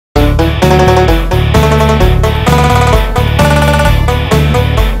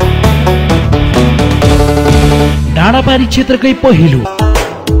डाँडापारी क्षेत्रकै पहिलो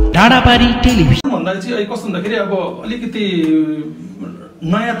डाँडापारी टेलिभिजन भन्दा चाहिँ अहिले कस्तो भन्दाखेरि अब अलिकति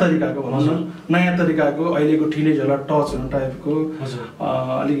नयाँ तरिकाको भनौँ न, नयाँ तरिकाको अहिलेको टिनेजरलाई टच हुने टाइपको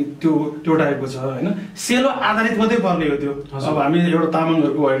अलिकति त्यो टाइपको छ होइन। सेलो आधारित मात्रै पर्ने हो त्यो। अब हामी एउटा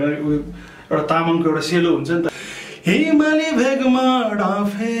तामाङहरूको होइन, एउटा तामाङको एउटा सेलो हुन्छ नि त। हिमाली भेगमा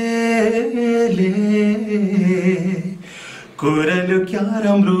डाफेले कोरलु क्या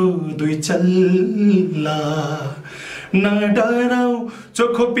राम्रो दुई चल्ला न डराउ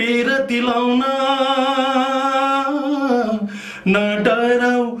चोखो पिरती लाउन न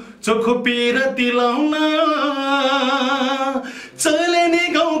डराउ चोखो पिरती लाउन चले नि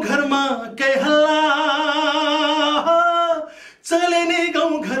गाउँ घरमा के हल्ला चले नि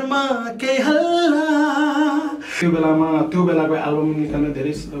गाउँ घरमा के हल्ला। त्यो बेलाको एल्बम निकाल्ने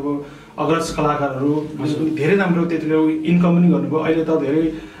धेरै अब अग्रज कलाकारहरू धेरै राम्रो त्यतिले इन्कम पनि गर्नुभयो। अहिले त धेरै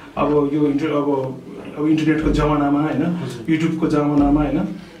अब यो इन्टरनेटको जमानामा होइन, युट्युबको जमानामा होइन,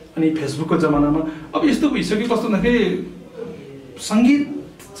 अनि फेसबुकको जमानामा अब यस्तो भइसक्यो कस्तो भन्दाखेरि सङ्गीत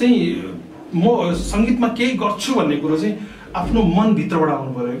चाहिँ म सङ्गीतमा केही गर्छु भन्ने कुरो चाहिँ आफ्नो मनभित्रबाट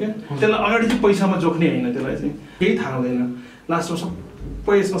आउनु पऱ्यो क्या। त्यसलाई अगाडि चाहिँ पैसामा जोख्ने होइन, त्यसलाई चाहिँ केही थाहा हुँदैन। लास्टमा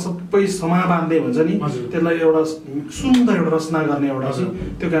सबै समा बाँध्दै हुन्छ नि, त्यसलाई एउटा सुन्दर एउटा रचना गर्ने एउटा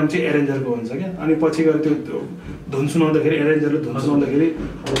चाहिँ त्यो काम चाहिँ एरेन्जरको हुन्छ क्या। अनि पछि गएर त्यो धुन सुनाउँदाखेरि एरेन्जरले धुन सुनाउँदाखेरि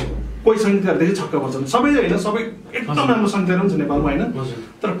कोही सङ्गीतकारदेखि छक्क पर्छन्। सबै होइन, सबै एकदम राम्रो सङ्गीतकार हुन्छ नेपालमा होइन,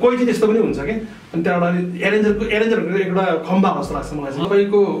 तर कोही चाहिँ त्यस्तो पनि हुन्छ क्या। अनि त्यहाँबाट एरेन्जरको एउटा खम्बा जस्तो लाग्छ मलाई चाहिँ।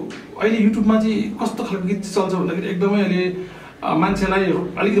 तपाईँको अहिले युट्युबमा चाहिँ कस्तो खालको गीत चल्छ भन्दाखेरि एकदमै अहिले मान्छेलाई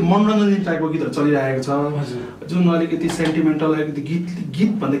अलिकति मनोरञ्जन टाइपको गीतहरू चलिरहेको छ, जुन अलिकति सेन्टिमेन्टल अलिकति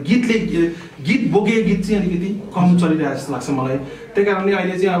गीत भन्दा गीत बोकेको गीत चाहिँ अलिकति कम चलिरहेको जस्तो लाग्छ मलाई। त्यही कारणले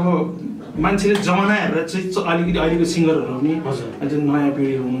अहिले चाहिँ अब मान्छेले जमाना हेरेर चाहिँ अलिकति अहिलेको सिङ्गरहरू पनि जुन नयाँ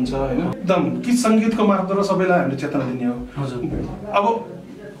पिँढीहरू हुनुहुन्छ होइन, एकदम गीत सङ्गीतको मार्फतबाट सबैलाई हामीले चेतना दिने हो। अब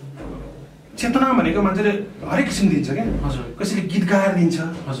चेतना भनेको मान्छेले हरेक किसिम दिन्छ क्या। कसैले गीत गाएर दिन्छ,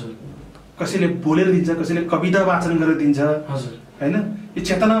 कसैले बोलेर दिन्छ, कसैले कविता वाचन गरेर दिन्छ होइन। यो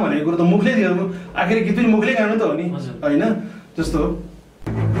चेतना भनेको कुरो त मुखले दियो, आखिर गीत पनि मुखले गाउनु त हो नि होइन, जस्तो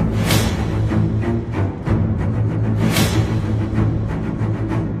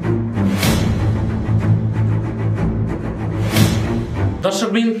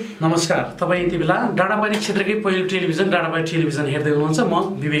दर्शकवृन्द नमस्कार। तपाईँ यति बेला डाँडापारी क्षेत्रकै पहिलो टेलिभिजन डाँडापारी टेलिभिजन हेर्दै हुनुहुन्छ।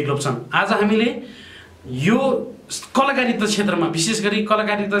 म विवेक लोप्चन। आज हामीले यो कलाकारिता क्षेत्रमा, विशेष गरी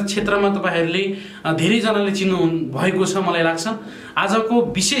कलाकारिता क्षेत्रमा तपाईँहरूले धेरैजनाले चिन्नु भएको छ मलाई लाग्छ। आजको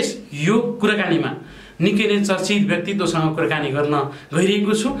विशेष यो कुराकानीमा निकै नै चर्चित व्यक्तित्वसँग कुराकानी गर्न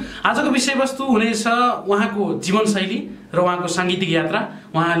गइरहेको छु। आजको विषयवस्तु हुनेछ उहाँको जीवनशैली र उहाँको साङ्गीतिक यात्रा,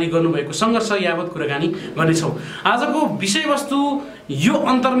 उहाँले गर्नुभएको सङ्घर्ष यावत कुराकानी गर्नेछौँ। आजको विषयवस्तु यो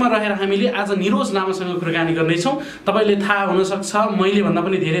अन्तरमा रहेर हामीले आज निरोज लामासँग कुराकानी गर्नेछौँ। तपाईँले थाहा हुनसक्छ, मैले भन्दा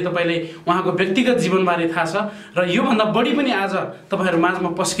पनि धेरै तपाईँले उहाँको व्यक्तिगत जीवनबारे थाहा छ र योभन्दा बढी पनि आज तपाईँहरू माझमा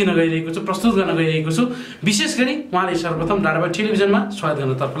पस्किन गइरहेको छु, प्रस्तुत गर्न गइरहेको छु। विशेष गरी उहाँले सर्वप्रथम डाँडापारी टेलिभिजनमा स्वागत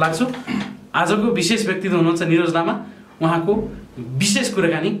गर्नतर्फ लाग्छु। आजको विशेष व्यक्तित्व हुनुहुन्छ निरोज लामा। उहाँको विशेष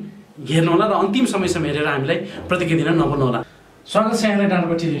कुराकानी हेर्नुहोला र अन्तिम समयसम्म हेरेर हामीलाई प्रतिक्रिया दिन नभुल्नुहोला। स्वागत छ यहाँलाई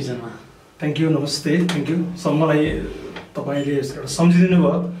डाँडापारी टेलिभिजनमा। थ्याङ्क यू, नमस्ते, थ्याङ्क यू। मलाई तपाईँले एउटा सम्झिदिनु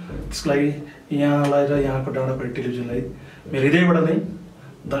भयो, त्यसको लागि यहाँलाई र यहाँको डाँडापारी टेलिभिजनलाई मेरो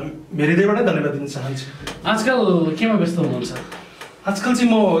हृदयबाटै धन्यवाद दिन चाहन्छु। आजकल केमा व्यस्त हुनुहुन्छ? आजकल चाहिँ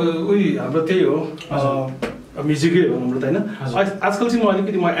म हाम्रो त्यही हो, म्युजिकै हो हाम्रो त होइन। आजकल चाहिँ म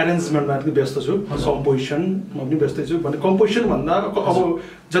अलिकति एरेन्जमेन्टमा पनि व्यस्त छु, कम्पोजिसनमा पनि व्यस्त छु। भने कम्पोजिसन भन्दा अब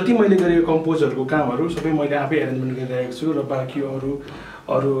जति मैले गरेको कम्पोजरको कामहरू सबै मैले आफै एरेन्जमेन्ट गरिरहेको छु र बाँकी अरू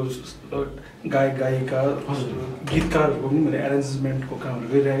गायक गायिका गीतकारहरूको पनि मैले एरेन्जमेन्टको कामहरू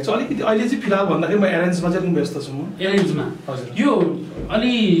गरिरहेको छु। अलिकति अहिले चाहिँ फिलहाल भन्दाखेरि म एरेन्जमा चाहिँ व्यस्त छु। म एरेन्जमा हजुर। यो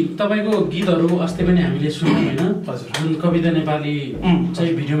अलि तपाईँको गीतहरू अस्ति पनि हामीले सुन्यौँ होइन, हजुर, जुन कविता नेपाली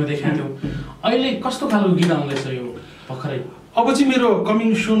चाहिँ भिडियोमा देखाएको थियो। अहिले कस्तो खालको गीत आउँदैछ यो भर्खरै? अब चाहिँ मेरो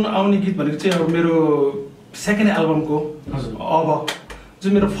कमिङ सुन आउने गीत भनेको चाहिँ अब मेरो सेकेन्ड एल्बमको अब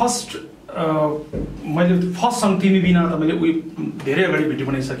जुन मेरो मैले फर्स्ट सङ्ग तिमी बिना त मैले धेरै अगाडि भिडियो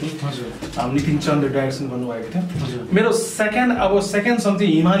बनाइसकेँ। नितिन चन्दले डाइरेक्सन गर्नुभएको थियो। मेरो सेकेन्ड सङ्ग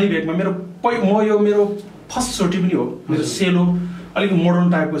चाहिँ हिमाली भेगमा मेरो फर्स्ट चोटि पनि हो। मेरो सेलो अलिक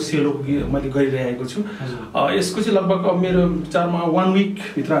मोडर्न टाइपको सेलो मैले गरिरहेको छु। यसको चाहिँ लगभग मेरो विचारमा 1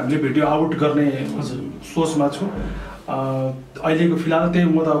 विकभित्र हामीले भिडियो आउट गर्ने सोचमा छु। अहिलेको फिलहाल त्यही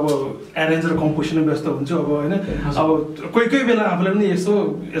म त अब एरेन्जर कम्पोजिसनमा व्यस्त हुन्छु अब होइन। अब कोही बेला आफूलाई पनि यसो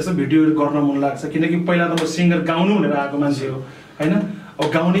भिडियो गर्न मन लाग्छ, किनकि पहिला त म सिङ्गर गाउनु भनेर आएको मान्छे हो होइन। अब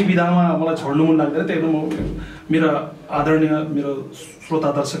गाउने विधामा मलाई छोड्नु मन लाग्दैन, त्यही भएर म मेरो आदरणीय मेरो श्रोता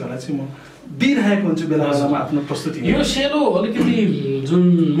दर्शकहरूलाई चाहिँ म दिइरहेको हुन्छु बेला बेलामा आफ्नो प्रस्तुति। यो सेलो अलिकति जुन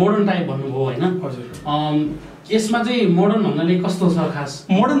मोडर्न टाइप भन्नुभयो होइन, हजुर, यसमा चाहिँ मोडर्न भन्नाले कस्तो छ खास?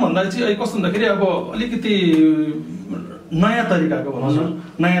 मोडर्न भन्दा चाहिँ कस्तो भन्दाखेरि अब अलिकति नयाँ तरिकाको भनौँ न,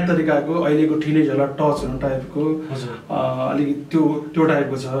 नयाँ तरिकाको अहिलेको टिनेजरलाई टच हुने टाइपको अलिकति त्यो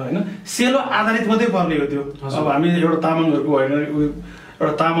टाइपको छ होइन। सेलो आधारित मात्रै पर्ने हो त्यो। अब हामी एउटा तामाङहरूको होइन,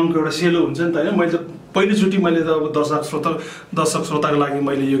 एउटा तामाङको एउटा सेलो हुन्छ नि त होइन। मैले त पहिलोचोटि मैले त अब दर्शक श्रोताको लागि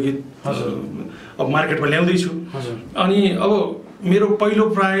मैले यो गीत अब मार्केटमा ल्याउँदैछु। अनि अब मेरो पहिलो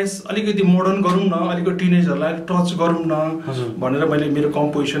प्रयास अलिकति मोडर्न गरौँ न, अलिकति टिनेजरलाई टच गरौँ न भनेर मैले मेरो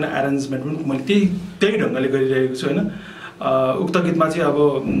कम्पोजिसन एरेन्जमेन्ट पनि मैले त्यही ढङ्गले गरिरहेको छु होइन। उक्त गीतमा चाहिँ अब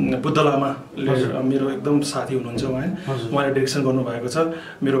बुद्ध लामाले मेरो एकदम साथी हुनुहुन्छ उहाँले डिरेक्सन गर्नुभएको छ।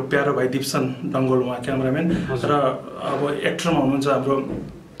 मेरो प्यारो भाइ दिप्सन डङ्गोल उहाँ क्यामराम्यान र अब एक्टरमा हुनुहुन्छ हाम्रो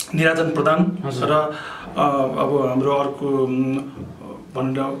निराजन प्रधान र अब हाम्रो अर्को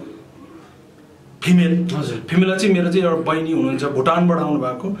भनेर फिमेल चाहिँ मेरो चाहिँ एउटा बहिनी हुनुहुन्छ भुटानबाट आउनु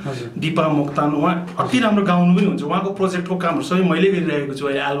भएको दिपा मोक्तान। उहाँ अति राम्रो गाउनु पनि हुन्छ। उहाँको प्रोजेक्टको कामहरू सबै मैले गरिरहेको छु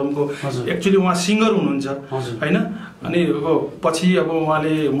अहिले एल्बमको। एक्चुअली उहाँ सिङ्गर हुनुहुन्छ होइन। अनि अब पछि अब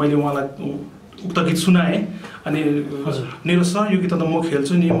मैले उहाँलाई उक्त गीत सुनाएँ अनि मेरो सर यो गीत त म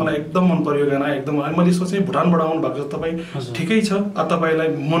खेल्छु नि, मलाई एकदम मन पर्यो गाना एकदम। मैले सोचेँ भुटानबाट आउनु भएको छ तपाईँ, ठिकै छ,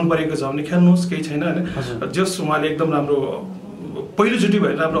 तपाईँलाई मन परेको छ भने खेल्नुहोस्, केही छैन होइन। जस उहाँले एकदम राम्रो पहिलोचोटि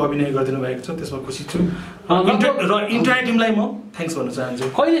भएर राम्रो अभिनय गरिदिनु भएको छ, त्यसमा खुसी छु। र इन्टायर टिमलाई म थ्याङ्क्स भन्न चाहन्छु।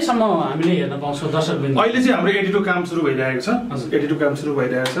 कहिलेसम्म हामीले हेर्न पाउँछौँ दर्शकवृन्द? अहिले चाहिँ हाम्रो एडिटको काम सुरु भइरहेको छ। एडिटको काम सुरु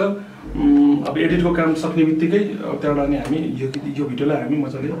भइरहेको छ। अब एडिटको काम सक्ने बित्तिकै त्यहाँबाट अनि हामी यो भिडियोलाई हामी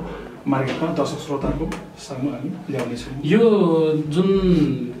मजाले मार्केटमा दर्शक श्रोताको सामु हामी ल्याउनेछौँ। यो जुन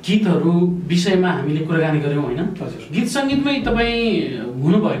गीतहरू विषयमा हामीले कुराकानी गऱ्यौँ होइन, गीत सङ्गीतमै तपाईँ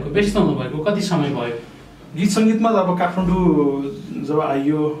हुनुभएको, व्यस्त हुनुभएको कति समय भयो? गीत सङ्गीतमा त अब काठमाडौँ जब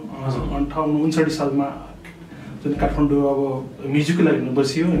आइयो 58 सालमा जुन काठमाडौँ अब म्युजिकको लागि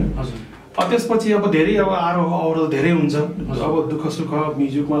बसियो होइन। त्यसपछि अब धेरै अब आरोह अवरोध धेरै हुन्छ। अब दुःख सुख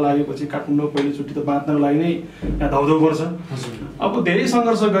म्युजिकमा लागेपछि काठमाडौँ पहिलोचोटि त बाँच्नको लागि नै यहाँ धाउधाउ पर्छ। अब धेरै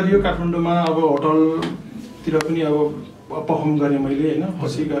सङ्घर्ष गरियो काठमाडौँमा। अब होटलतिर पनि अब पर्फर्म गरेँ मैले होइन।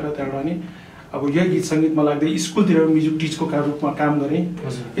 पछि गएर त्यहाँबाट अनि अब यही गीत सङ्गीतमा लाग्दै स्कुलतिर म्युजिक टिचको रूपमा काम गरेँ।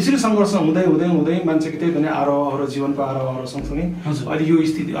 यसरी सङ्घर्ष हुँदै हुँदै हुँदै मान्छेको त्यही भने आरोह जीवनको आरोह सँगसँगै अहिले यो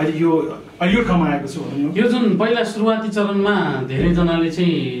स्थिति अहिले यो ठाउँमा आएको छु भनौँ। यो जुन पहिला सुरुवाती चरणमा धेरैजनाले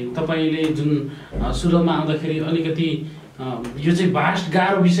चाहिँ तपाईँले जुन सुरुमा आउँदाखेरि अलिकति यो चाहिँ भास्ट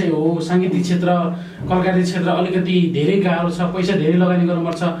गाह्रो विषय हो, साङ्गीतिक क्षेत्र कलाकारी क्षेत्र अलिकति धेरै गाह्रो छ, पैसा धेरै लगानी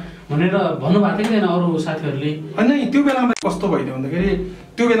गर्नुपर्छ भनेर भन्नुभएको थियो कि अरू साथीहरूले? अनि त्यो बेलामा कस्तो भइदियो भन्दाखेरि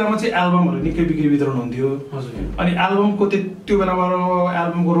त्यो बेलामा चाहिँ एल्बमहरू निकै बिक्री वितरण हुन्थ्यो। अनि एल्बमको त्यो बेलामा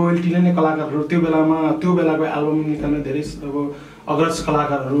एल्बमको रोयल्टीले नै कलाकारहरू त्यो बेलाको एल्बम निकाल्ने धेरै अब अग्रज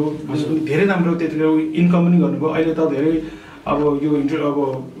कलाकारहरू धेरै राम्रो त्यति बेला इन्कम पनि गर्नुभयो। अहिले त धेरै अब यो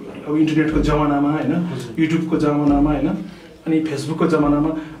इन्टरनेटको जमानामा होइन, युट्युबको जमानामा होइन, अनि फेसबुकको जमानामा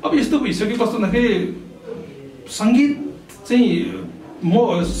अब यस्तो भइसक्यो कस्तो भन्दाखेरि सङ्गीत चाहिँ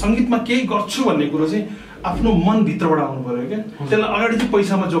म सङ्गीतमा केही गर्छु भन्ने कुरो चाहिँ आफ्नो मनभित्रबाट आउनु पऱ्यो क्या। त्यसलाई अगाडि चाहिँ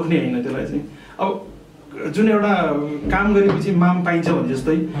पैसामा जोख्ने होइन। त्यसलाई चाहिँ अब जुन एउटा काम गरेपछि माम पाइन्छ भने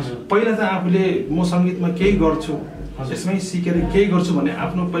जस्तै पहिला चाहिँ आफूले म सङ्गीतमा केही गर्छु, यसमै सिकेर केही गर्छु भने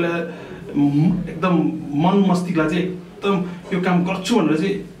आफ्नो पहिला एकदम मन मस्तिष्कलाई चाहिँ एकदम यो काम गर्छु भनेर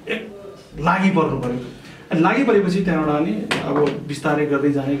चाहिँ लागि पर्नु पऱ्यो। लागि परेपछि त्यहाँबाट अनि अब बिस्तारै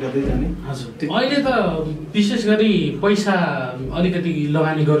गर्दै जाने। हजुर, अहिले त विशेष गरी पैसा अलिकति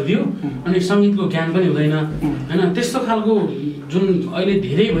लगानी गरिदियो अनि सङ्गीतको ज्ञान पनि हुँदैन होइन, त्यस्तो खालको जुन अहिले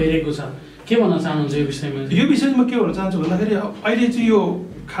धेरै भइरहेको छ, के भन्न चाहनुहुन्छ यो विषयमा? यो विषयमा के भन्न चाहन्छु भन्दाखेरि अहिले चाहिँ यो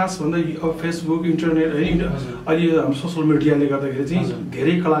खास भन्दा अब फेसबुक इन्टरनेट होइन, अहिले हाम्रो सोसियल मिडियाले गर्दाखेरि चाहिँ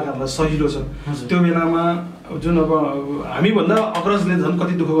धेरै कलाकारलाई सजिलो छ। त्यो बेलामा जुन अब हामीभन्दा अग्रजले झन्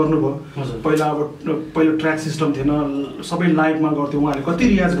कति दुःख गर्नुभयो। पहिला ट्र्याक सिस्टम थिएन, सबै लाइभमा गर्थ्यो, उहाँहरूले कति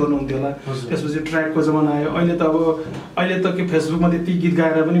रियाज गर्नुहुन्थ्यो होला। त्यसपछि ट्र्याकको जमाना आयो। अहिले त के फेसबुकमा त्यति गीत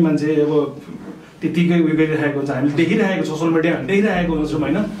गाएर पनि मान्छे अब त्यतिकै उयो गरिरहेको हुन्छ। हामीले देखिरहेको सोसियल मिडियामा देखिरहेको हुन्छौँ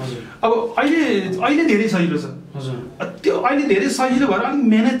होइन। अब अहिले धेरै सजिलो छ। त्यो अहिले धेरै सजिलो भएर अलिक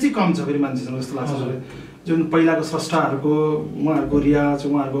मेहनत चाहिँ कम छ फेरि मान्छेसँग जस्तो लाग्छ मलाई। जुन पहिलाको स्रष्टाहरूको उहाँहरूको रियाज,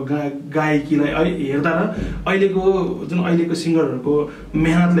 उहाँहरूको गायकीलाई हेर्दा र अहिलेको सिङ्गरहरूको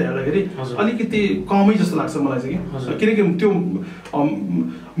मेहनतले हेर्दाखेरि अलिकति कमै जस्तो लाग्छ मलाई चाहिँ। किनकि त्यो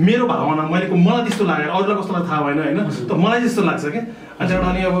मेरो भावना मलाई त्यस्तो लाग्यो, अरूलाई कस्तोलाई थाहा भएन होइन, त मलाई त्यस्तो लाग्छ क्या।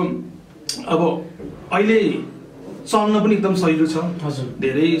 अनि अब अहिले चल्न पनि एकदम सजिलो छ।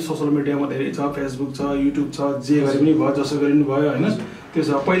 धेरै सोसियल मिडियामा धेरै छ, फेसबुक छ, युट्युब छ, जे गरे पनि भयो, जसो गरे पनि भयो होइन। त्यो छ।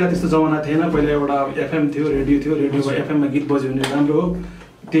 पहिला त्यस्तो जमाना थिएन। पहिला एउटा एफएम थियो, रेडियो थियो, रेडियोमा एफएममा गीत बज्यो भने राम्रो हो,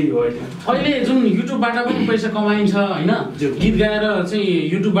 त्यही हो अहिले जुन युट्युबबाट पनि पैसा कमाइन्छ होइन गीत गाएर चाहिँ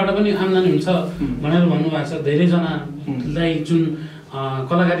युट्युबबाट पनि आम्दानी हुन्छ भनेर भन्नुभएको छ धेरैजनालाई जुन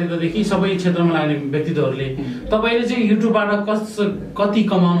कलाकारितादेखि सबै क्षेत्रमा लाग्ने व्यक्तित्वहरूले तपाईँले चाहिँ युट्युबबाट कति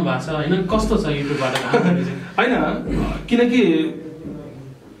कमाउनु भएको छ होइन कस्तो छ युट्युबबाट होइन किनकि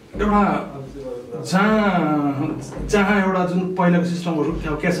एउटा जहाँ एउटा जुन पहिलाको सिस्टमहरू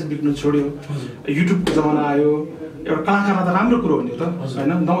थियो क्यासेट बिक्नु छोड्यो युट्युबको जमाना आयो एउटा कलाकारलाई त राम्रो कुरो हो नि त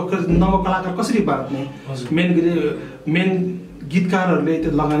होइन नव कलाकार कसरी बाँच्ने मेन गीतकारहरूले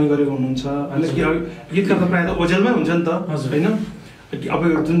त्यो लगानी गरेको हुनुहुन्छ होइन गीतकार त प्रायः त ओझेलमै हुन्छ नि त होइन अब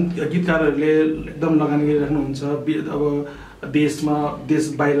जुन गीतकारहरूले एकदम लगानी गरिराख्नुहुन्छ अब देश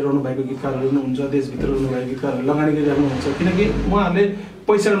बाहिर रहनु भएको गीतकारहरू हुनुहुन्छ देशभित्र रहनु भएको गीतकारहरू लगानी गरिराख्नुहुन्छ किनकि उहाँहरूले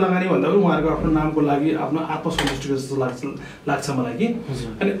पैसाको लगानी भन्दा पनि उहाँहरूको आफ्नो नामको लागि आफ्नो आत्मसन्तुष्टिको जस्तो लाग्छ मलाई कि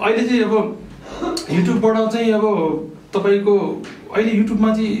अनि अहिले चाहिँ अब युट्युबबाट चाहिँ अब तपाईँको अहिले युट्युबमा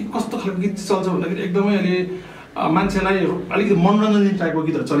चाहिँ कस्तो खालको गीत चल्छ भन्दाखेरि एकदमै अहिले मान्छेलाई अलिकति मनोरञ्जन टाइपको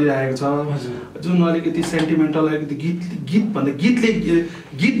गीतहरू चलिरहेको छ जुन अलिकति सेन्टिमेन्टल अलिकति गीत भन्दा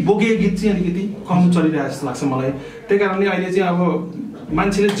गीत बोकेको गीत चाहिँ अलिकति कम चलिरहेको जस्तो लाग्छ मलाई त्यही कारणले अहिले चाहिँ अब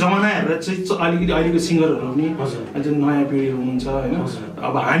मान्छेले जमाना हेरेर चाहिँ अलिकति अहिलेको सिङ्गरहरू पनि जुन नयाँ पिँढीहरू हुनुहुन्छ होइन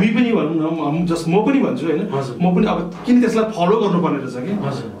अब हामी पनि भनौँ न जस्ट म पनि भन्छु होइन म पनि अब किन त्यसलाई फलो गर्नुपर्ने रहेछ कि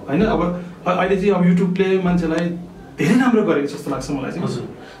होइन अब अहिले चाहिँ अब युट्युबले मान्छेलाई धेरै राम्रो गरेको जस्तो लाग्छ मलाई चाहिँ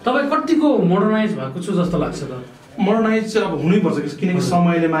तपाईँ कतिको मोडर्नाइज भएको छु जस्तो लाग्छ त मोडर्नाइज चाहिँ अब हुनैपर्छ किनकि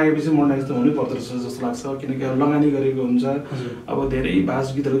समयले मागेपछि मोडर्नाइज त हुनैपर्दो रहेछ जस्तो लाग्छ किनकि अब लगानी गरेको हुन्छ अब धेरै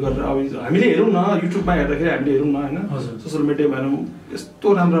भाष गीतहरू गरेर अब हामीले हेरौँ न युट्युबमा हेर्दाखेरि हामीले हेरौँ न होइन सोसियल मिडियामा हेरौँ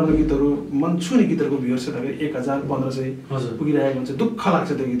यस्तो राम्रो राम्रो गीतहरू मन छुने गीतहरूको भ्युर्स हेर्दाखेरि 1000-1500 पुगिरहेको हुन्छ दुःख लाग्छ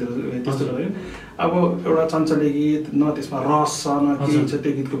त्यो गीतहरू त्यस्तो गरेर अब एउटा चञ्चले गीत न त्यसमा रस छ न के छ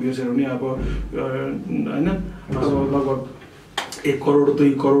त्यो गीतको भ्युर्सहरू पनि अब होइन अब लगभग 1 करोड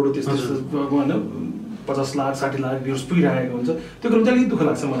 2 करोड त्यस्तो होइन 50 लाख 60 लाख भ्युज पुगिरहेको हुन्छ त्यो कुरो चाहिँ अलिक दुःख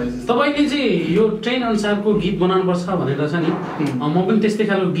लाग्छ मलाई तपाईँले चाहिँ यो ट्रेन अनुसारको गीत बनाउनुपर्छ भनेर छ नि म पनि त्यस्तै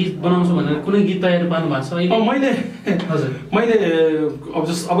खालको गीत बनाउँछु भनेर कुनै गीत तयार पार्नु भएको छ मैले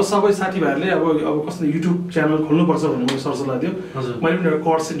अब सबै साथीभाइहरूले अब कस्तो युट्युब च्यानल खोल्नुपर्छ भन्ने मैले सरसल्लाह दियो मैले पनि एउटा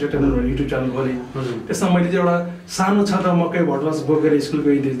कर्स इन्टरटेनमेन्ट भनेर युट्युब च्यानल खोलेँ त्यसमा मैले चाहिँ एउटा सानो छाता मकै भटमास बोकेर स्कुल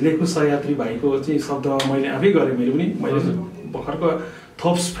गइदिएँ लेखु सहयात्री भाइको चाहिँ शब्द मैले आफै गरेँ मैले भर्खरको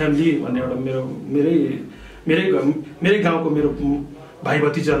थोप्स फ्यामिली भन्ने एउटा मेरै गाउँको मेरो भाइ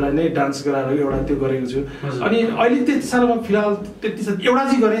भतिजालाई नै डान्स गराएर एउटा त्यो गरेको छु अनि अहिले त्यति साह्रो फिलहाल त्यति एउटा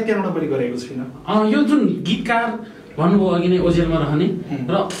चाहिँ गरेँ त्यहाँबाट मैले गरेको छुइनँ यो जुन गीतकार भन्नुभयो अघि नै ओझेलमा रहने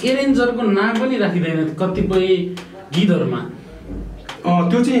र एरेन्जरको नाम पनि राखिँदैन कतिपय गीतहरूमा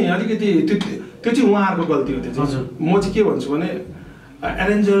त्यो चाहिँ अलिकति त्यो चाहिँ उहाँहरूको गल्ती हो त्यो चाहिँ म चाहिँ के भन्छु भने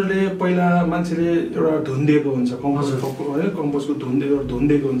एरेन्जरले पहिला मान्छेले एउटा धुन दिएको हुन्छ कम्पोजको धुन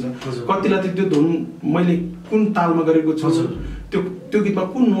दिएको हुन्छ कतिलाई त्यो धुन मैले कुन तालमा गरेको छु त्यो गीतमा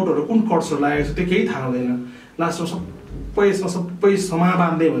कुन नोटहरू कुन कर्ड्सहरू लागेको छ त्यो केही थाहा हुँदैन लास्टमा सबै समा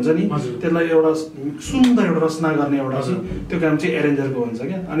बाँध्दै हुन्छ नि त्यसलाई एउटा सुन्दर एउटा रचना गर्ने एउटा चाहिँ त्यो काम चाहिँ एरेन्जरको हुन्छ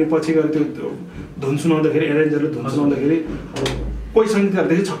क्या अनि पछि गएर त्यो धुन सुनाउँदाखेरि एरेन्जरले धुन सुनाउँदाखेरि कोही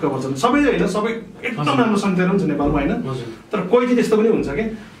सङ्गीतकारदेखि छक्क पर्छन् सबै होइन सबै एकदम राम्रो सङ्गीतकार हुन्छ नेपालमा होइन तर कोही चाहिँ त्यस्तो पनि हुन्छ कि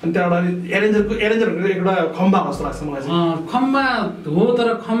अनि त्यहाँबाट एरेन्जरको एउटा खम्बा जस्तो लाग्छ मलाई खम्बा हो तर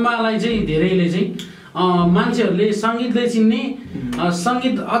खम्बालाई चाहिँ धेरैले चाहिँ मान्छेहरूले सङ्गीतले चिन्ने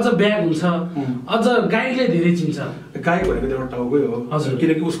सङ्गीत अझ ब्याग हुन्छ अझ गायकले धेरै चिन्छ गायक भनेको त एउटा टाउकै हो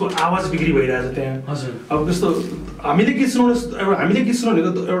किनकि उसको आवाज बिक्री भइरहेछ त्यहाँ अब त्यस्तो हामीले गीत सुनाउनेको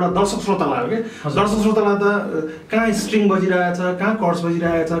एउटा दर्शक श्रोतालाई हो कि दर्शक श्रोतालाई त कहाँ स्ट्रिङ बजिरहेछ कहाँ कर्ड्स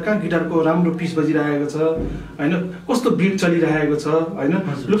बजिरहेछ कहाँ गिटारको राम्रो पिस बजिरहेको छ होइन कस्तो बिट चलिरहेको छ होइन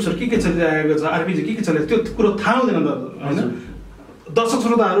लुप्सहरू के चलिरहेको छ आरपिजी के चलिरहेको त्यो कुरो थाहा हुँदैन त होइन दर्शक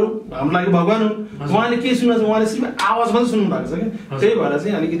श्रोताहरू हाम्रो लागि भगवान् हुन् उहाँले के सुन्नुहुन्छ उहाँले सिर्फ आवाज मात्रै सुन्नु भएको छ कि त्यही भएर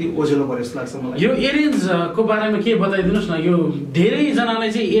चाहिँ अलिकति ओझेलो परे जस्तो लाग्छ मलाई यो एरेन्जको बारेमा के बताइदिनुहोस् न यो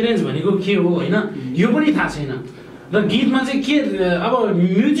धेरैजनालाई चाहिँ एरेन्ज भनेको के हो होइन यो पनि थाहा छैन र गीतमा चाहिँ के अब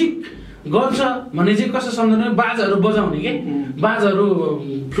म्युजिक गर्छ भने चाहिँ कसो सम्झाउने बाजाहरू बजाउने के बाजाहरू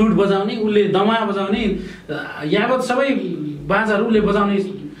फ्लुट बजाउने उसले दमा बजाउने यावत सबै बाजाहरू उसले बजाउने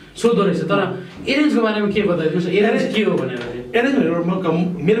सोध्दो रहेछ तर एरेन्जको बारेमा के बताइदिनुहोस् एरेन्ज के हो भनेर एरेन्ज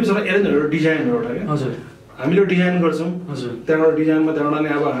मेरो विचारमा एरेन्ज भनेर डिजाइन हो एउटा क्या हजुर हामीले डिजाइन गर्छौँ त्यहाँबाट डिजाइनमा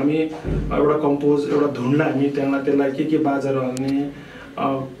त्यहाँबाट अब हामी एउटा कम्पोज एउटा धुनलाई हामी त्यहाँबाट त्यसलाई के बाजाहरू हाल्ने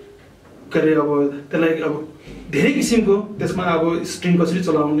के अरे अब त्यसलाई अब धेरै किसिमको त्यसमा अब स्ट्रिङ कसरी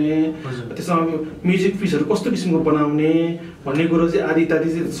चलाउने त्यसमा म्युजिक पिसहरू कस्तो किसिमको बनाउने भन्ने कुरो चाहिँ आदि इत्यादि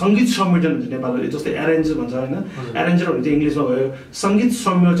चाहिँ सङ्गीत संयोजन हुन्छ नेपालले जस्तै एरेन्ज भन्छ होइन एरेन्जर भने चाहिँ इङ्ग्लिसमा भयो सङ्गीत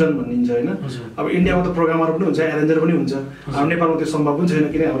संयोजन भनिन्छ होइन अब इन्डियामा त प्रोग्रामर पनि हुन्छ एरेन्जर पनि हुन्छ हाम्रो नेपालमा त्यो सम्भव पनि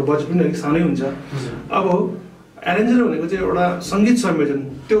छैन किन हाम्रो बजेट पनि अलिक सानै हुन्छ अब एरेन्जर भनेको चाहिँ एउटा सङ्गीत संयोजन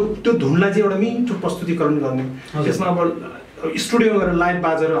त्यो धुनलाई चाहिँ एउटा मिठो प्रस्तुतिकरण गर्ने त्यसमा अब स्टुडियोमा गएर लाइभ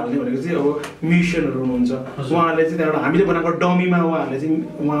बाजेर हाल्ने भनेको चाहिँ अब म्युजिसियनहरू हुनुहुन्छ उहाँहरूले चाहिँ त्यहाँबाट हामीले बनाएको डमीमा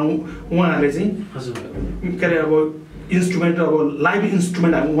उहाँहरूले चाहिँ के अरे अब इन्स्ट्रुमेन्ट अब लाइभ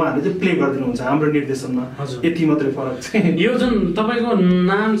इन्स्ट्रुमेन्ट उहाँहरूले चाहिँ प्ले गरिदिनुहुन्छ हाम्रो निर्देशनमा यति मात्रै फरक चाहिँ यो जुन तपाईँको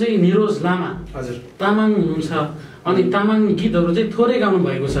नाम चाहिँ निरोज लामा हजुर तामाङ हुनुहुन्छ अनि तामाङ गीतहरू चाहिँ थोरै गाउनु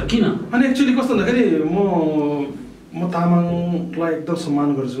भएको छ किन अनि एक्चुअली कस्तो भन्दाखेरि म तामाङलाई एकदम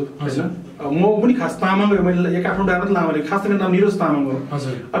सम्मान गर्छु होइन म पनि खास तामाङ हो मैले यहाँ काठमाडौँ आएर लामाले खास मेरो नाम निरोज तामाङ हो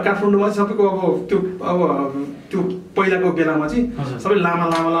काठमाडौँमा चाहिँ सबैको अब त्यो पहिलाको बेलामा चाहिँ सबै लामा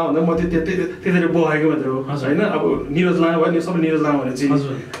लामा लामा भन्दा म त्यतिखेर बोहाएको मात्र हो होइन अब निरोज लामा भयो सबै निरोज लामा भनेर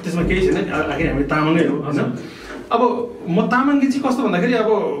चाहिँ त्यसमा केही छैन आखिर हामी तामाङै हो होइन अब म तामाङ गीत चाहिँ कस्तो भन्दाखेरि अब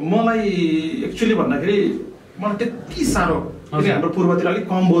मलाई एक्चुअली भन्दाखेरि मलाई त्यति साह्रो किन हाम्रो पूर्वतिर अलिक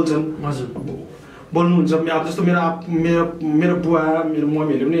कम बोल्छन् बोल्नुहुन्छ अब जस्तो मेरो बुवा मेरो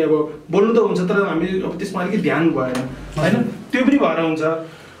मम्मीहरूले पनि अब बोल्नु त हुन्छ तर हामी अब त्यसमा अलिकति ध्यान भएन होइन त्यो पनि भएर हुन्छ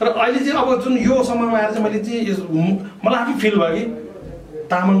र अहिले चाहिँ अब जुन यो समयमा आएर चाहिँ मैले चाहिँ मलाई आफै फिल भयो कि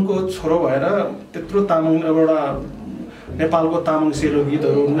तामाङको छोरो भएर त्यत्रो तामाङ अब एउटा नेपालको तामाङ सेलो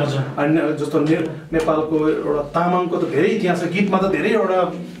गीतहरू जस्तो नेपालको एउटा तामाङको त धेरै इतिहास छ गीतमा त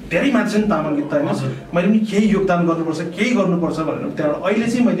धेरै मान्छे नि तामाङ गीत त होइन मैले पनि केही योगदान गर्नुपर्छ केही गर्नुपर्छ भनेर त्यहाँबाट अहिले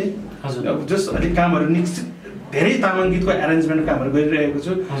चाहिँ मैले अब जस अलिक कामहरू निश्चित धेरै तामाङ गीतको एरेन्जमेन्ट कामहरू गरिरहेको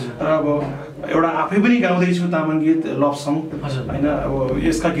छु र अब एउटा आफै पनि गाउँदैछु तामाङ गीत लपसङ होइन अब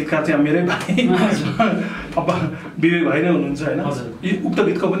यसका गीतकार चाहिँ मेरै भाइ अब विवेक भाइ नै हुनुहुन्छ होइन उक्त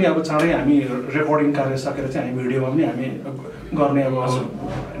गीतको पनि अब चाँडै हामी रेकर्डिङ कार्य सकेर चाहिँ हामी भिडियोमा पनि हामी गर्ने अब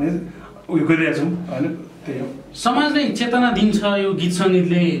उयो गरिरहेका छौँ होइन त्यही हो समाजले चेतना दिन्छ यो गीत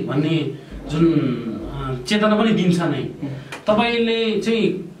सङ्गीतले भन्ने जुन चेतना पनि दिन्छ नै तपाईँले चाहिँ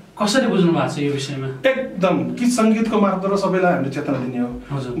कसरी बुझ्नु भएको छ यो विषयमा एकदम गीत सङ्गीतको मार्फत सबैलाई हामीले चेतना दिने हो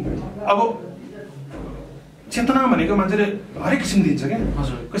अब चेतना भनेको मान्छेले हरेक किसिम दिन्छ क्या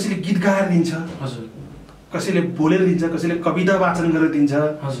कसैले गीत गाएर दिन्छ कसैले बोलेर दिन्छ कसैले कविता वाचन गरेर दिन्छ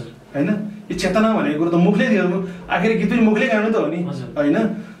होइन यो चेतना भनेको कुरो त मुखले दिनु आखिर गीत पनि मुखले गाउनु त हो नि होइन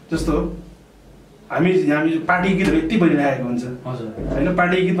जस्तो हामी पार्टी गीतहरू यति बनिरहेको हुन्छ होइन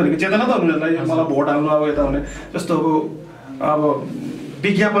पार्टी गीत भनेको चेतना त उनीहरूलाई मलाई भोट हाल्नु अब यता भने जस्तो अब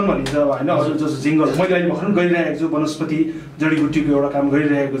विज्ञापन भनिन्छ होइन अरू जस्तो जिङ्गल मैले अहिले भर्खर गरिरहेको छु वनस्पति जडीबुटीको एउटा काम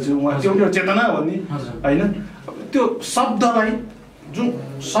गरिरहेको छु उहाँ त्यो एउटा चेतना हो नि होइन त्यो शब्दलाई जुन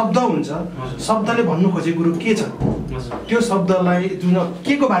शब्द हुन्छ शब्दले भन्नु खोजेको कुरो के छ त्यो शब्दलाई जुन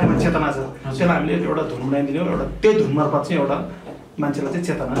के को बारेमा चेतना छ त्यसलाई हामीले एउटा धुन बनाइदिने हो एउटा त्यो धुन मार्फत चाहिँ एउटा मान्छेलाई चाहिँ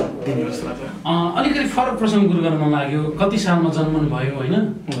चेतना दिने जस्तो लाग्छ अलिकति फरक प्रसङ्ग कुरो गर्न मन लाग्यो कति सालमा जन्मनु भयो होइन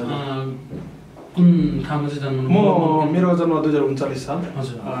कुन ठाउँमा चाहिँ जन्मनु मेरो जन्म 2039 साल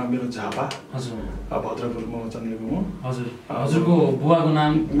मेरो झापा भद्रपुरमा जन्मेको म हजुरको बुवाको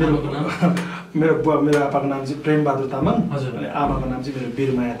नाम मेरो आपाको नाम चाहिँ प्रेमबहादुर तामाङ अनि आमाको नाम चाहिँ मेरो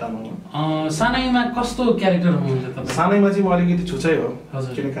वीरमाया तामाङ हो सानैमा कस्तो क्यारेक्टर हुनुहुन्छ तपाईँ सानैमा चाहिँ म अलिकति छुचै हो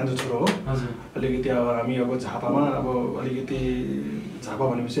किन कान्छो छोरो हो अलिकति अब हामी अब झापामा अब अलिकति झापा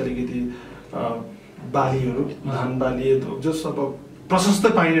भनेपछि अलिकति बालीहरू धान बाली जस अब प्रशस्त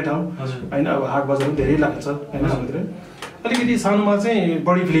पाइने ठाउँ होइन अब हाट बजार पनि धेरै लाग्छ होइन हाम्रोतिर अलिकति सानोमा चाहिँ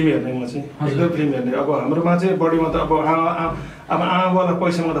बढी फिल्म हेर्ने म चाहिँ एकदम फिल्म हेर्ने अब हाम्रोमा चाहिँ बढीमा त अब आमाबालाई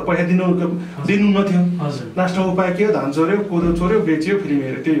पैसामा त पैसा दिनु नथ्यो लास्टमा उपाय के हो धान चोर्यो कोदो चोर्यो बेच्यो फिल्म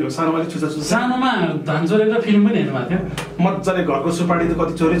हेऱ्यो त्यही हो सानोमा अलिक छुचा सानोमा धान चोरेर फिल्म पनि हेर्नु भएको थियो मजाले घरको सुपारी त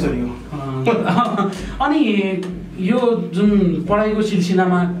कति चोरै चोर्यो अनि यो जुन पढाइको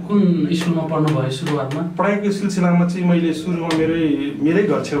सिलसिलामा कुन स्कुलमा पढ्नुभयो सुरुवातमा पढाइको सिलसिलामा चाहिँ मैले सुरुमा मेरै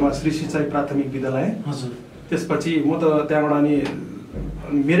घर छेउमा श्री सिंचाई प्राथमिक विद्यालय त्यसपछि म त त्यहाँबाट अनि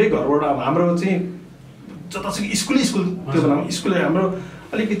मेरै घरबाट अब हाम्रो चाहिँ जतासुकै स्कुल त्यो बेलामा स्कुल हाम्रो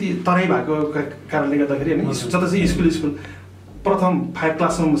अलिकति तराई भएको कारणले गर्दाखेरि होइन जतासुकै स्कुल प्रथम 5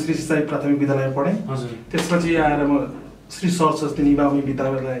 क्लाससम्म श्री सिंचाई प्राथमिक विद्यालयमा पढेँ त्यसपछि आएर म श्री सरस्वती निवामी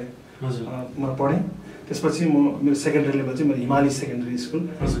विद्यालयमा पढेँ त्यसपछि मेरो सेकेन्डरी लेभल चाहिँ मेरो हिमाली सेकेन्डरी स्कुल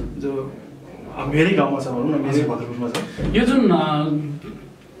जो मेरै गाउँमा छ भनौँ न मेरै भद्रपुरमा छ यो जुन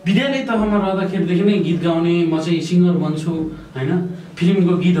विद्यालय तहमा रहँदाखेरिदेखि नै गीत गाउने म चाहिँ सिङ्गर बन्छु होइन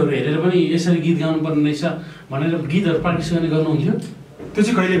फिल्मको गीतहरू हेरेर पनि यसरी गीत गाउनु पर्ने रहेछ भनेर गीतहरू प्र्याक्टिस गर्ने गर्नुहुन्थ्यो त्यो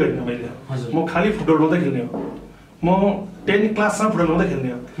चाहिँ कहिले गरिनँ मैले म खालि फुटबल मात्रै खेल्ने हो म 10 क्लासमा फुटबल मात्रै खेल्ने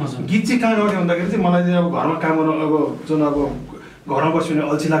हो। गीत चाहिँ कहाँ गाउँथ्यो भन्दाखेरि चाहिँ मलाई चाहिँ अब घरमा काम गर्नु अब जुन अब घरमा बस्यो भने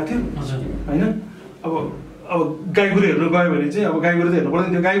अल्छी लाग्थ्यो होइन। अब गाईगोरु हेर्नु गयो भने चाहिँ अब गाईगोरु त हेर्नु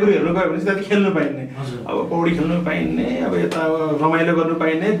पर्दैन, त्यो गाईगोरु हेर्नु गयो भने चाहिँ त्यहाँ खेल्नु पाइने, अब पौडी खेल्नु पाइने, अब यता अब रमाइलो गर्नु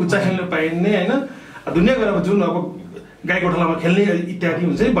पाइने, गुच्चा खेल्नु पाइने होइन। दुनियाँ गएर अब जुन अब गाई गोठालामा खेल्ने इत्यादि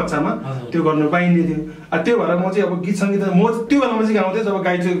हुन्छ नि बच्चामा त्यो गर्नु पाइने थियो। त्यो भएर म चाहिँ अब गीत सङ्गीत म त्यो बेलामा चाहिँ गाउँथेँ जब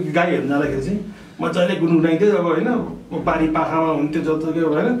गाई हेर्नु जाँदाखेरि चाहिँ मजाले गुनगुनाइन्थ्यो अब होइन। पारी पाखामा हुन्थ्यो जत्तिकै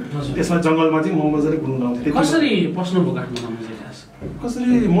होइन, त्यसमा जङ्गलमा चाहिँ म मजाले गुनगुनाउँथेँ। कसरी पस्नुभयो काठमाडौँमा चाहिँ? कसरी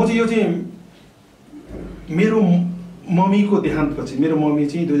म चाहिँ यो चाहिँ मेरो मम्मीको देहान्तपछि, मेरो मम्मी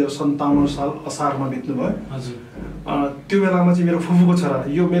चाहिँ 2057 साल असारमा बित्नुभयो। त्यो बेलामा चाहिँ मेरो फुपूको छोरा,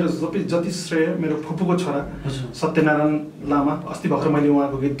 यो मेरो जति श्रेय मेरो फुपूको छोरा सत्यनारायण लामा, अस्ति भर्खर मैले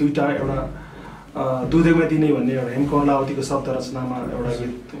उहाँको गीत दुईवटा, एउटा दुधैमा दिने भन्ने एउटा हेमकमल लावतीको शब्द रचनामा एउटा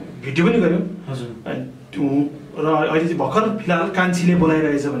गीत भिडियो पनि गऱ्यो र अहिले चाहिँ भर्खर फिलहाल कान्छीले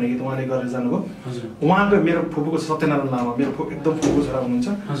बोलाइरहेछ भन्ने गीत उहाँले गरेर जानुभयो। उहाँको मेरो फुपूको सत्यनारायण लामा मेरो एकदम फुपूको छोरा हुनुहुन्छ,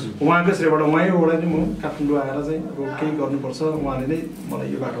 उहाँकै श्रेयबाट उहाँबाट नै म काठमाडौँ आएर चाहिँ अब केही गर्नुपर्छ, उहाँले नै मलाई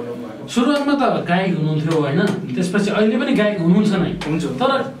यो बाटो ल्याउनु भएको। सुरुवातमा त गायक हुनुहुन्थ्यो होइन, त्यसपछि अहिले पनि गायक हुनुहुन्छ नै, हुन्छ,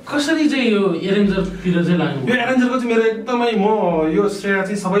 तर कसरी चाहिँ यो एरेन्जरतिर चाहिँ लाग्नु? यो एरेन्जरको चाहिँ मेरो एकदमै म यो श्रेय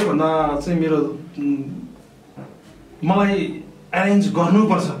चाहिँ सबैभन्दा चाहिँ मेरो मलाई एरेन्ज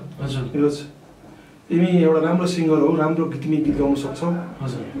गर्नुपर्छ। हजुर तिमी एउटा राम्रो सिङ्गर हो, राम्रो तिमी गीत गाउन सक्छौ,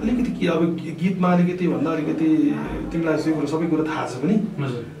 अलिकति के अब गीतमा अलिकति भन्दा अलिकति तिमीलाई सबै कुरो थाहा छ पनि,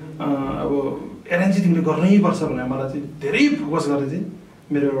 अब एरेन्ज चाहिँ तिमीले गर्नै पर्छ भनेर मलाई चाहिँ धेरै फोकस गरेर चाहिँ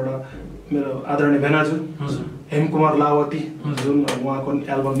मेरो आदरणीय भेनाजु हेमकुमार लावती जुन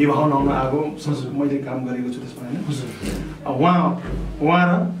उहाँको एल्बम निभाउन आउन आएको मैले काम गरेको छु त्यसमा होइन। उहाँ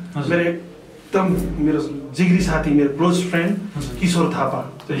र मेरो एकदम मेरो जिग्री साथी मेरो क्लोज फ्रेन्ड किशोर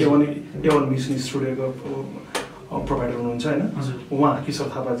थापा एवन मिसन स्टुडियोको प्रोभाइडर हुनुहुन्छ होइन, उहाँ किशोर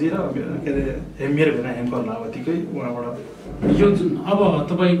थापाजी र के अरे मेरो भेना हेमकुमार लावतीकै उहाँबाट यो अब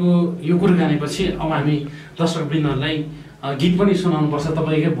तपाईँको यो कुराकानीपछि अब हामी दर्शकवृन्दहरूलाई गीत पनि सुनाउनुपर्छ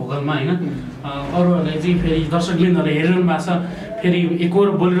तपाईँकै भोकलमा होइन। अरूहरूलाई चाहिँ फेरि दर्शकवृन्दहरूले हेरिरहनु भएको छ, फेरि एकहोर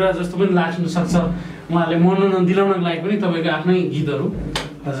बोलेर जस्तो पनि लाग्न सक्छ, उहाँहरूले मनोरञ्जन दिलाउनको लागि पनि तपाईँको आफ्नै गीतहरू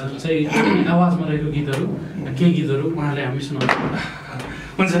चाहिँ आवाजमा रहेको गीतहरू केही गीतहरू उहाँले हामी सुनाउनु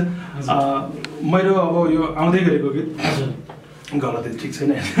हुन्छ। मेरो अब यो आउँदै गरेको गीत गलत ठिक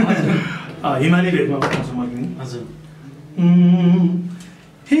छैन, हिमाली भेगमा बताउँछु म गीत। हजुर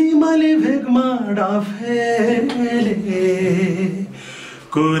हिमाली भेगमा डाफेले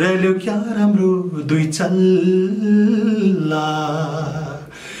कोरल्यो क्या राम्रो दुई चल्ला,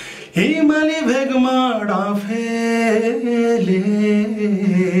 हिमाली भेगमा डाफेले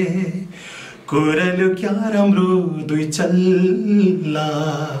कोरल्यो क्या राम्रो दुई चल्ला,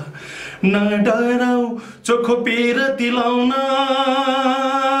 न डराउ चोखो पिरती लाउन,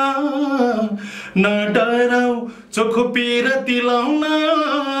 न डराउ चोखो पिरती लाउन,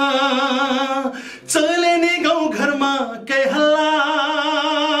 चले नि गाउँ घरमा केही हल्ला,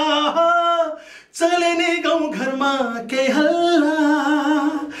 चले नि गाउँ घरमा केही हल्ला,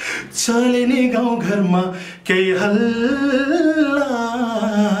 चले नि गाउँ घरमा केही हल्ला,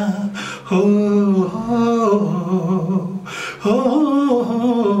 हो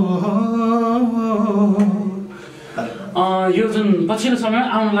यो जुन पछिल्लो समय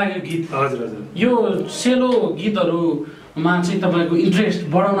आउन लागेको गीत, हजुर हजुर, यो सेलो गीतहरूमा चाहिँ तपाईँको इन्ट्रेस्ट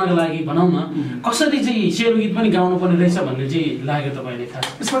बढाउनको लागि भनौँ न, कसरी चाहिँ सेलो गीत पनि गाउनु पर्ने रहेछ भन्ने चाहिँ लाग्यो तपाईँले? खास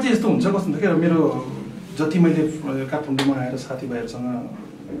यसमा चाहिँ यस्तो हुन्छ कस्तो हुन्छ कि मेरो जति मैले काठमाडौँमा आएर साथीभाइहरूसँग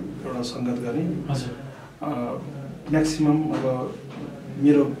एउटा सङ्गत गरेँ, हजुर म्याक्सिमम् अब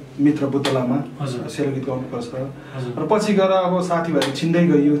मेरो मित्र बुद्ध लामा सेलो गीत गाउनुपर्छ र पछि गएर अब साथीभाइहरू छिन्दै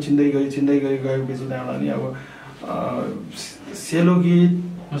गयो गएपछि त्यहाँबाट अनि अब सेलो गीत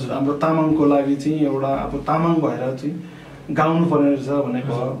हाम्रो तामाङको लागि चाहिँ एउटा अब तामाङ भएर चाहिँ गाउनु पर्ने रहेछ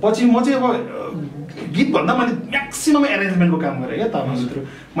भनेको पछि म चाहिँ अब गीतभन्दा मैले म्याक्सिमम एरेन्जमेन्टको काम गरेँ क्या तामाङ गीतहरू।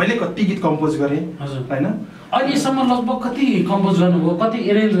 मैले कति गीत कम्पोज गरेँ होइन, अहिलेसम्म लगभग कति कम्पोज गर्नुभयो, कति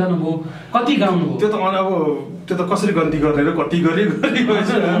एरेन्ज गर्नुभयो, कति गाउनुभयो? त्यो त कसरी गन्ती गर्ने र कति धेरै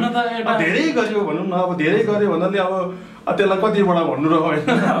गरियो भनौँ न, अब धेरै गऱ्यो भन्नाले अब त्यसलाई कतिबाट भन्नु र होइन,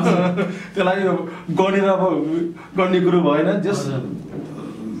 त्यसलाई गनेर अब गर्ने कुरो भएन, जस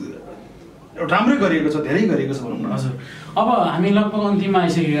राम्रै गरिएको छ, धेरै गरिएको छ भनौँ न। हजुर अब हामी लगभग अन्तिममा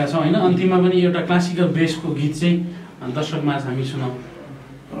आइसकेका छौँ होइन, अन्तिममा पनि एउटा क्लासिकल बेसको गीत चाहिँ दर्शकमा हामी सुनाउँ।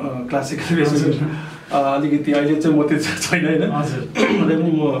 क्लासिकल बेस अलिकति अहिले चाहिँ म त्यो छैन होइन, हजुर तरै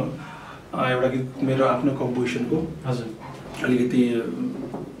पनि म एउटा गीत मेरो आफ्नो कम्पोजिसनको, हजुर अलिकति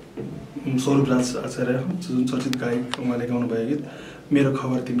स्वरूपराज आचार्य जुन चर्चित गायक उहाँले गाउनुभएको गीत मेरो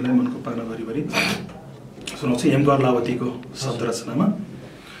खबर तिमीलाई मनको पाना भरिभरि सुनाउँछु हेमकर लावतीको शब्द रचनामा।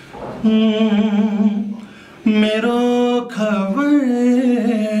 मेरो खबर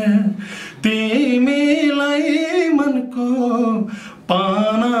तिमीलाई मनको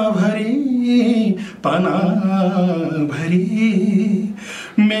पानाभरि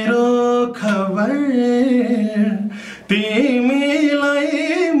मेरो खबर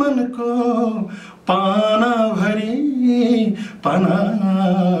तिमीलाई मनको पानाभरि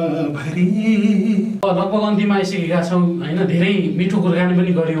लगभग अन्तिममा आइसकेका छौँ होइन, धेरै मिठो कुराकानी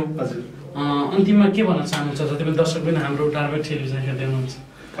पनि गऱ्यौँ। हजुर, अन्तिममा के भन्न चाहनुहुन्छ जति पनि दर्शक पनि हाम्रो डाँडापारी टेलिभिजन हेर्दै हुनुहुन्छ?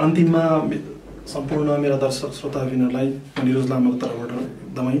 अन्तिममा सम्पूर्ण मेरा दर्शक श्रोताबिनहरूलाई निरोज लामाको तर्फबाट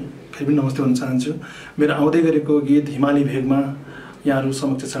एकदमै फेरि पनि नमस्ते भन्न चाहन्छु। मेरो आउँदै गरेको गीत हिमाली भेगमा यहाँहरू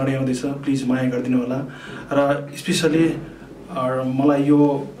समक्ष चाँडै आउँदैछ, प्लिज माया गरिदिनु होला। र स्पेसली मलाई यो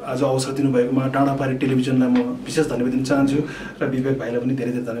आज अवसर दिनुभएकोमा डाँडापारी टेलिभिजनलाई म विशेष धन्यवाद दिन चाहन्छु र विवेक भाइलाई पनि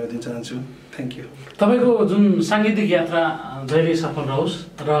धेरै धेरै धन्यवाद दिन चाहन्छु। Thank you. तपाईँको जुन साङ्गीतिक यात्रा जहिले सफल रहोस्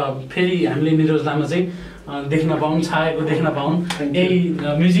र फेरि हामीले निरोज लामा चाहिँ देख्न पाउन्, छाएको देख्न पाउन्। यही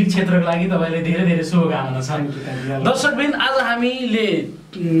म्युजिक क्षेत्रको लागि तपाईँले धेरै धेरै शुभकामना छन्। दर्शकबिन, आज हामीले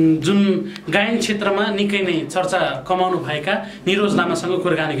जुन गायन क्षेत्रमा निकै नै चर्चा कमाउनु भएका निरोज लामासँग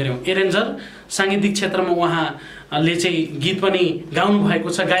कुराकानी गऱ्यौँ। एरेन्जर, साङ्गीतिक क्षेत्रमा उहाँले चाहिँ गीत पनि गाउनु भएको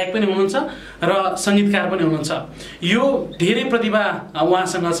छ, गायक पनि हुनुहुन्छ र सङ्गीतकार पनि हुनुहुन्छ। यो धेरै प्रतिभा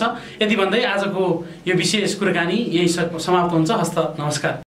उहाँसँग छ। यति भन्दै आजको यो विशेष कुराकानी यही समाप्त हुन्छ। हस्त नमस्कार।